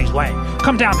 That's Johnny's way.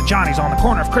 Come down to Johnny's on the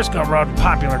corner of Crisco Road and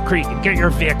Popular Creek and get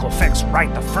your vehicle fixed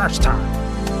right the first time.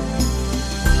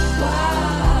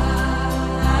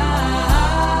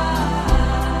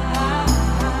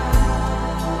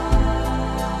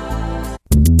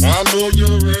 I know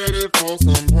you're ready for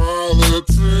some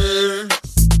politics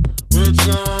with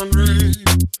John Reed,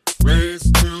 Race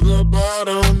to the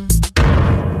Bottom.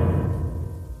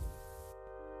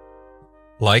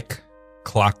 Like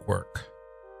clockwork.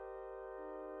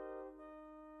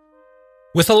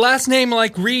 With a last name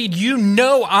like Reed,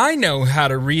 I know how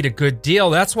to read a good deal.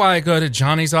 That's why I go to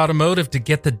Johnny's Automotive to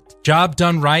get the job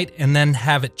done right and then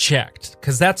have it checked,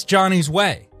 because that's Johnny's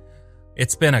way.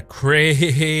 It's been a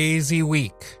crazy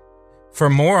week. For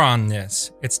more on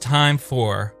this, it's time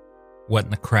for What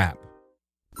in the Crap.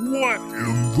 What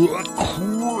in the crap?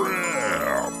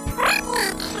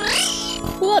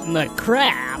 What in the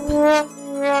crap?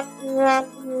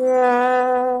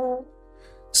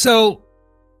 So,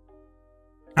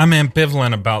 I'm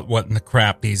ambivalent about what in the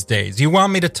crap these days. You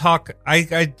want me to talk?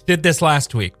 I did this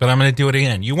last week, but I'm going to do it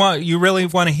again. You really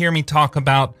want to hear me talk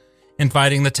about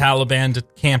inviting the Taliban to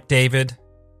Camp David?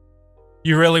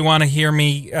 You really want to hear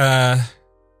me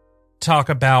talk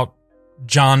about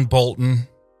John Bolton?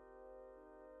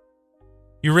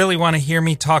 You really want to hear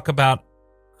me talk about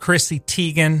Chrissy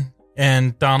Teigen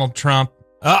and Donald Trump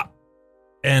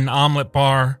and Omelet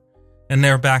Bar and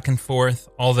their back and forth?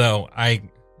 Although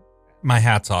my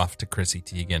hat's off to Chrissy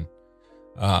Teigen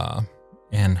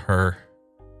and her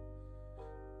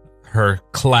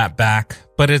clap back.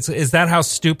 But is that how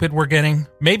stupid we're getting?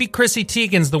 Maybe Chrissy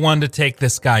Teigen's the one to take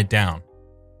this guy down.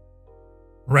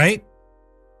 Right?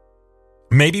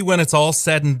 Maybe when it's all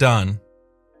said and done,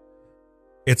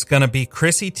 it's going to be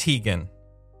Chrissy Teigen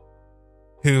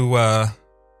who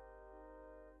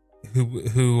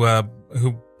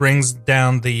brings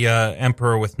down the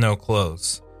emperor with no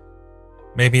clothes.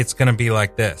 Maybe it's going to be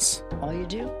like this. All you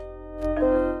do?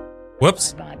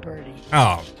 Whoops. Bye, Birdie.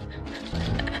 Oh.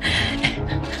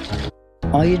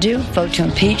 All you do? Vote to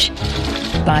impeach?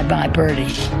 Bye,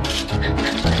 Birdie.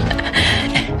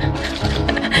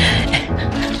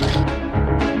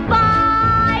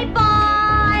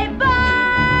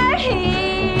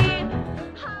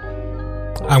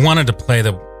 I wanted to play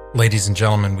the ladies and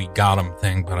gentlemen, we got him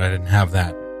thing, but I didn't have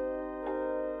that.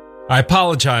 I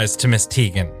apologize to Miss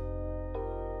Teigen.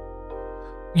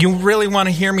 You really want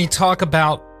to hear me talk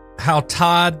about how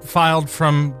Todd filed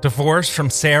from divorce from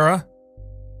Sarah?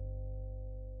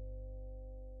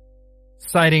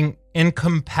 Citing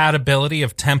incompatibility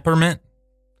of temperament?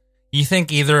 You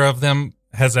think either of them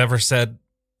has ever said,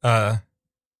 ever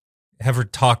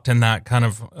talked in that kind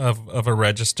of a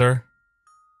register?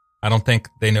 I don't think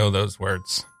they know those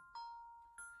words.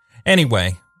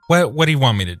 Anyway, what do you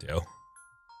want me to do?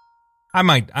 I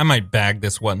might bag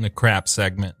this what in the crap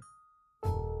segment.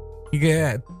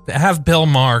 Yeah, have Bill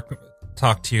Maher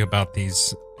talk to you about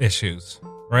these issues,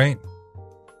 right?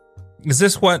 Is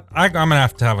this what I'm gonna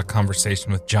have to have a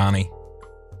conversation with Johnny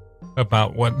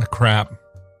about what in the crap,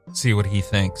 see what he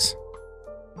thinks.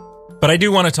 But I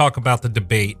do want to talk about the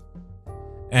debate,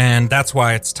 and that's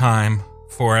why it's time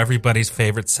for everybody's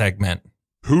favorite segment.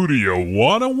 Who do you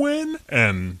want to win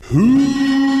and who's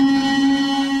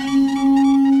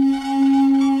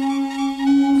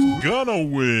gonna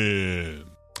win?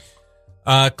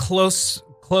 Close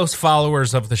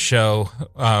followers of the show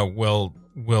will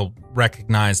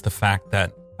recognize the fact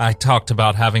that I talked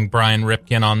about having Brian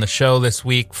Ripken on the show this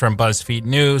week from BuzzFeed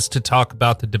News to talk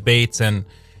about the debates, and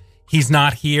he's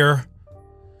not here.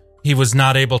 he was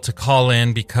not able to call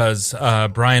in because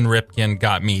Brian Ripken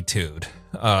got Me Too'd.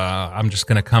 I'm just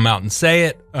going to come out and say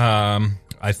it.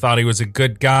 I thought he was a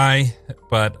good guy,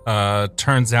 but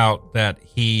turns out that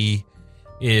he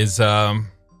is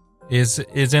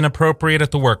inappropriate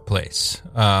at the workplace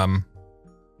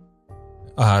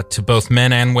to both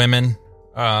men and women.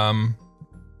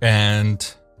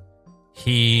 And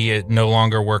he no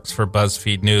longer works for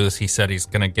BuzzFeed News. He said he's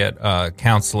going to get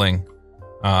counseling.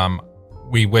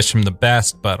 We wish him the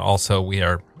best, but also we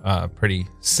are pretty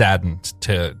saddened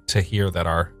to hear that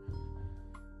our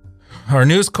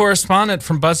news correspondent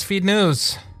from BuzzFeed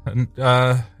News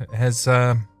has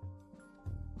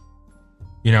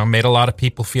made a lot of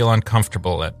people feel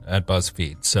uncomfortable at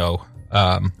BuzzFeed. So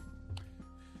I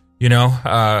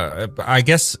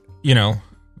guess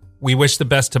we wish the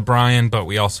best to Brian, but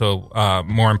we also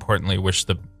more importantly wish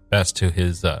the best to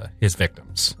his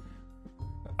victims.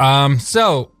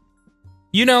 So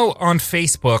on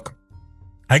Facebook,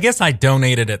 I guess I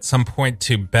donated at some point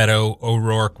to Beto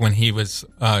O'Rourke when he was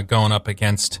going up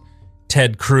against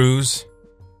Ted Cruz.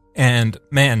 And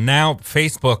man, now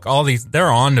Facebook, all these, they're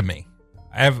on to me.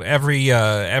 Every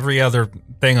other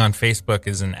thing on Facebook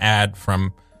is an ad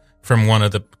from one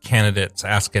of the candidates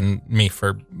asking me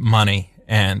for money.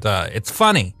 And it's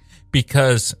funny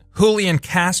because Julian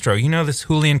Castro, this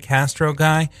Julian Castro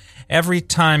guy, every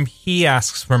time he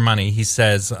asks for money, he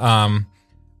says,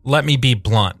 let me be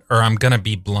blunt, or I'm going to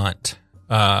be blunt.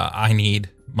 I need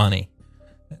money.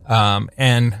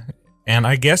 And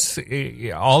I guess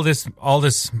all this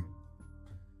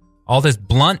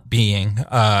blunt being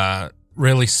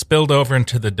really spilled over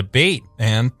into the debate.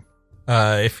 And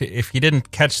if you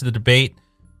didn't catch the debate,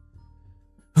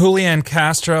 Julian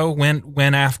Castro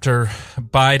went after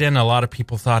Biden. A lot of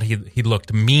people thought he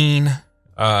looked mean.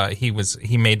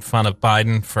 He made fun of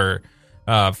Biden for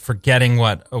forgetting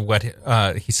what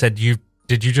he said.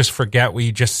 Did you just forget what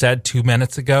you just said 2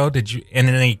 minutes ago? Did you? And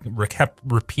then he kept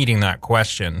repeating that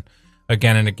question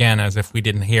again and again as if we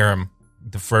didn't hear him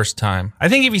the first time. I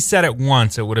think if he said it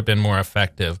once, it would have been more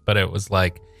effective. But it was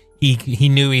like he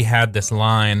knew he had this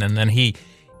line, and then he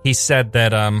said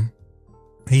that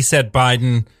he said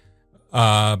Biden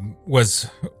was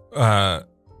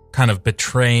kind of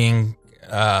betraying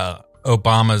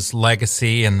Obama's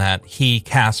legacy, and that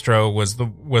Castro was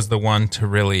the one to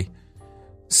really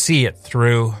see it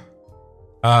through.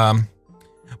 But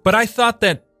I thought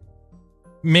that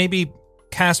maybe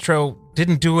Castro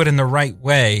didn't do it in the right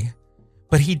way.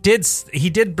 But he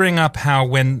did bring up how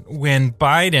when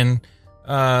Biden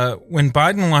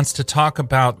wants to talk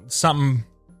about something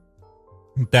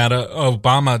that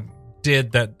Obama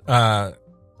did that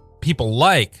people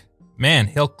like, man,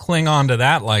 he'll cling on to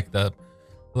that like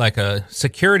a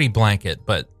security blanket.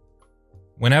 But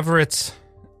whenever it's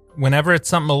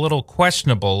something a little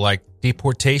questionable like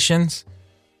deportations,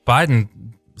 Biden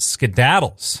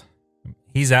skedaddles.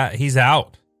 He's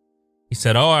out. He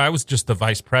said, "Oh, I was just the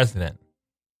vice president."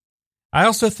 I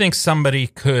also think somebody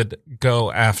could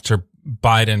go after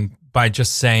Biden by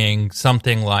just saying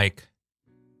something like,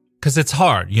 because it's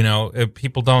hard,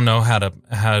 people don't know how to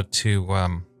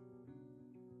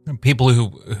people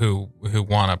who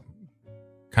want to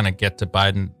kind of get to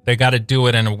Biden, they got to do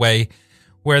it in a way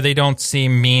where they don't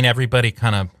seem mean. Everybody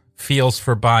kind of feels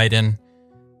for Biden.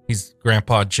 He's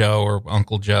Grandpa Joe or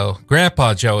Uncle Joe.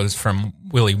 Grandpa Joe is from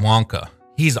Willy Wonka.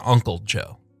 He's Uncle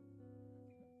Joe.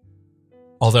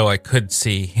 Although I could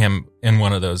see him in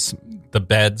one of the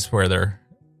beds where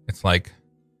it's like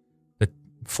the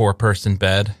 4-person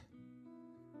bed.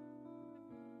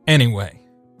 Anyway,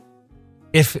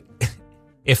 if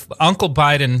Uncle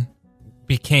Biden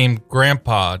became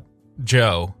Grandpa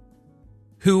Joe,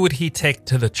 who would he take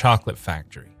to the chocolate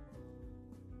factory?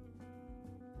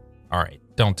 All right,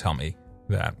 don't tell me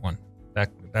that one.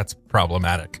 That's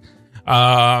problematic.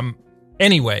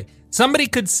 Anyway, somebody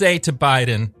could say to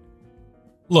Biden,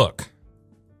 look,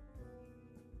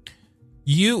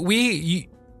 your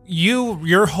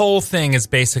whole thing is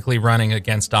basically running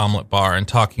against Omelet Bar and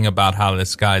talking about how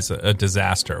this guy's a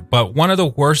disaster. But one of the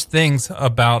worst things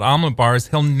about Omelet Bar is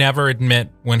he'll never admit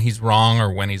when he's wrong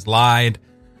or when he's lied,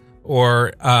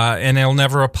 and he'll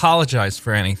never apologize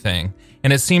for anything.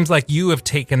 And it seems like you have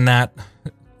taken that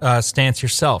stance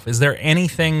yourself. Is there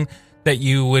anything that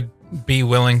you would be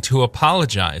willing to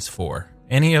apologize for?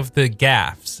 Any of the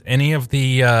gaffes, any of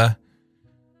the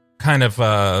kind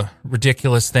of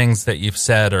ridiculous things that you've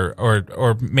said,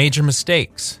 or major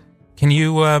mistakes? Can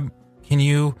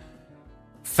you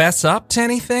fess up to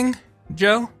anything,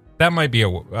 Joe? That might be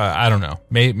I don't know.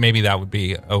 Maybe that would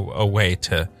be a way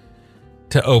to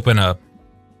open a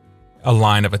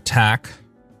line of attack.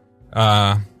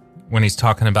 when he's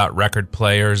talking about record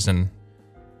players and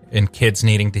kids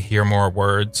needing to hear more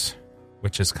words,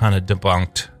 which is kind of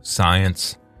debunked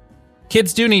science.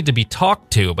 Kids do need to be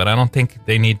talked to, but I don't think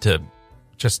they need to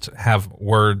just have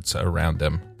words around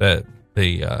them. The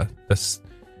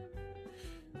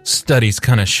studies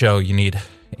kind of show you need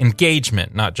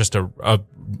engagement, not just a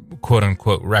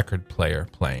quote-unquote record player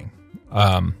playing.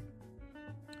 But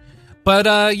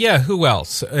who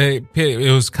else? It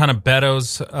was kind of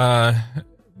Beto's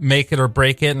make it or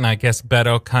break it, and I guess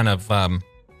Beto kind of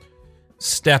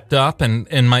stepped up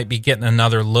and might be getting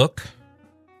another look.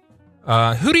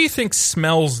 Who do you think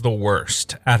smells the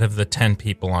worst out of the 10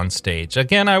 people on stage?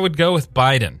 Again, I would go with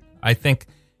Biden. I think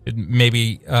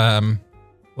maybe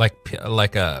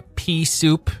like a pea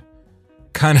soup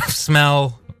kind of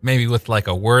smell, maybe with like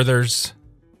a Werther's,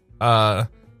 a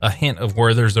hint of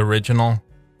Werther's original.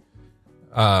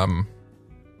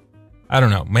 I don't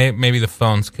know. Maybe the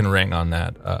phones can ring on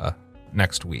that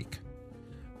next week.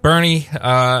 Bernie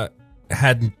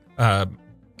had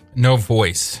no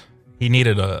voice. He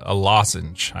needed a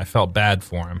lozenge. I felt bad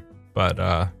for him,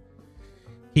 but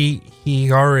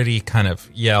he already kind of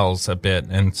yells a bit,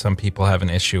 and some people have an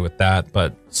issue with that.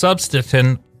 But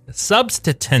substituent.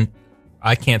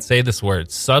 I can't say this word.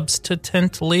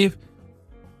 Substantively.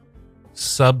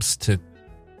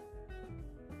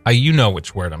 You know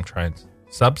which word I'm trying.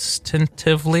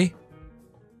 Substantively.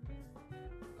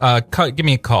 Give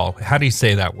me a call. How do you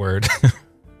say that word?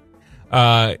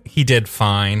 He did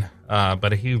fine,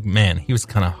 but he was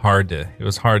kind of hard to. It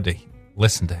was hard to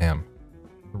listen to him.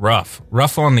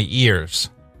 Rough on the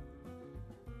ears.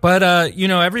 But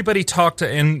everybody talked,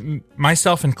 and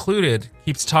myself included,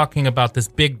 keeps talking about this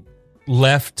big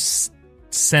left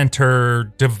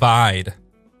center divide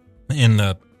in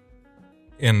the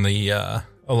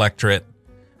electorate.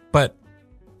 But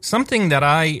something that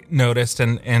I noticed,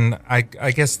 and I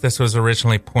guess this was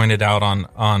originally pointed out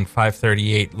on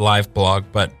 538 Live Blog,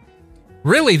 but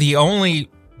really the only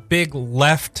big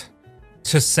left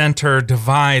to center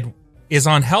divide is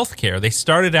on healthcare. They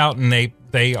started out and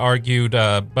they argued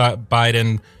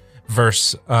Biden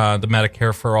versus the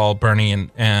Medicare for All. Bernie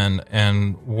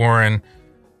and Warren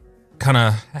kind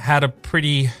of had a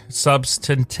pretty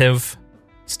substantive,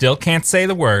 still can't say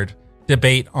the word,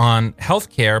 debate on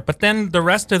healthcare. But then the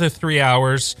rest of the 3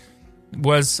 hours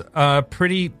was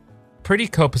pretty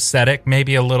copacetic,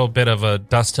 maybe a little bit of a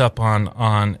dust up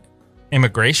on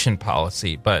immigration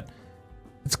policy. But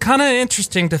it's kind of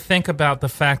interesting to think about the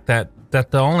fact that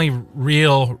the only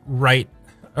real right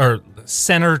or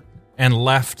center and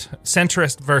left,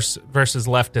 centrist versus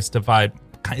leftist divide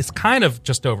is kind of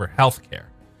just over healthcare.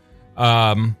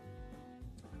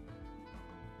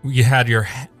 You had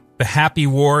the happy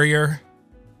warrior,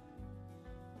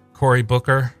 Cory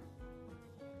Booker,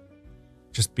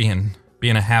 just being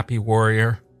a happy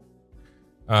warrior.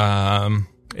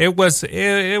 It was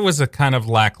a kind of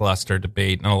lackluster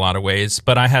debate in a lot of ways,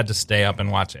 but I had to stay up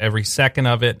and watch every second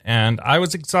of it, and I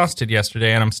was exhausted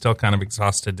yesterday, and I'm still kind of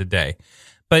exhausted today.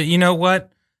 But you know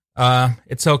what?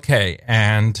 It's okay,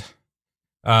 and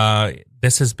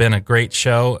this has been a great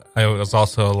show. It was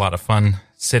also a lot of fun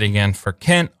sitting in for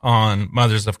Kent on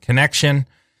Mothers of Connection,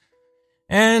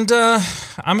 and I'm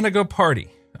going to go party.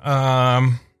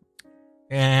 And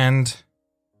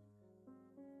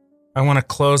I want to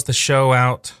close the show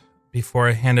out before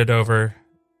I hand it over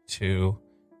to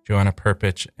Joanna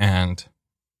Perpich and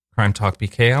Crime Talk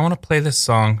BK. I want to play this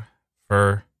song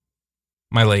for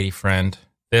my lady friend.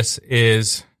 This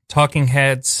is Talking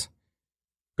Heads,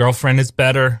 Girlfriend is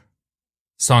Better.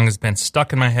 The song has been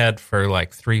stuck in my head for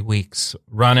like 3 weeks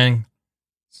running,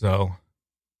 so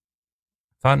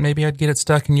I thought maybe I'd get it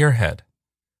stuck in your head.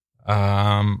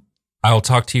 I'll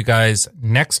talk to you guys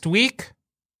next week.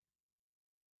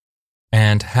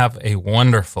 And have a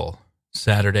wonderful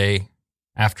Saturday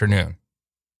afternoon.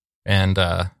 And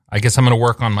I guess I'm going to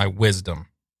work on my wisdom,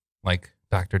 like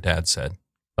Dr. Dad said.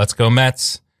 Let's go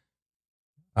Mets.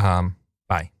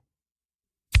 Bye.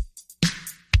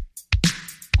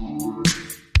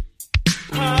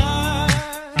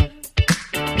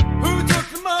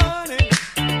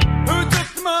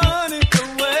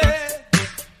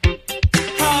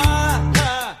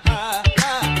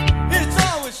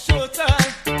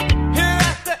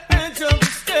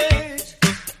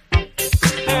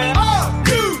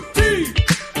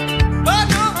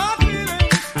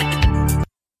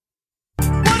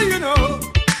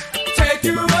 Take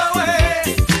you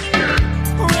away,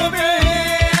 Ruby,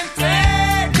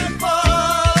 take me far.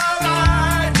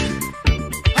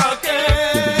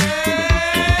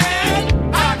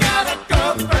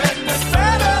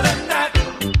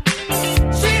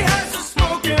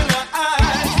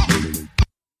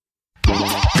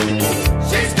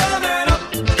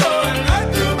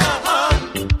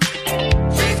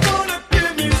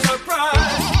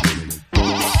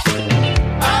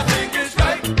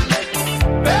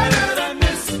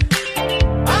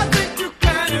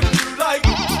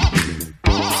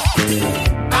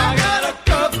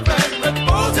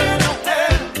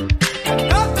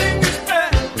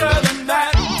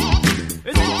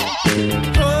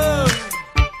 Oh,